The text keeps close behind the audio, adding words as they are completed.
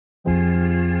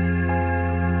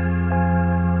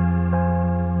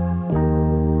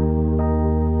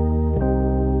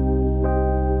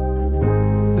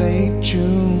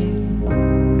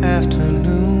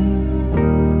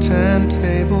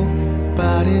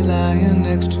lying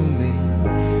next to me,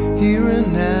 here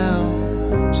and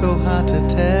now, so hard to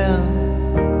tell.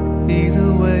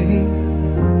 Either way,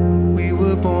 we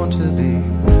were born to be.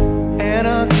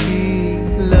 Anarchy,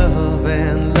 love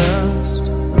and lust,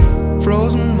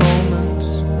 frozen moments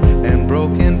and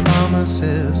broken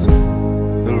promises.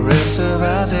 The rest of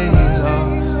our days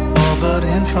are all but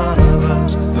in front of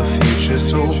us. The future's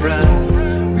so bright,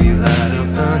 we light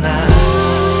up the night.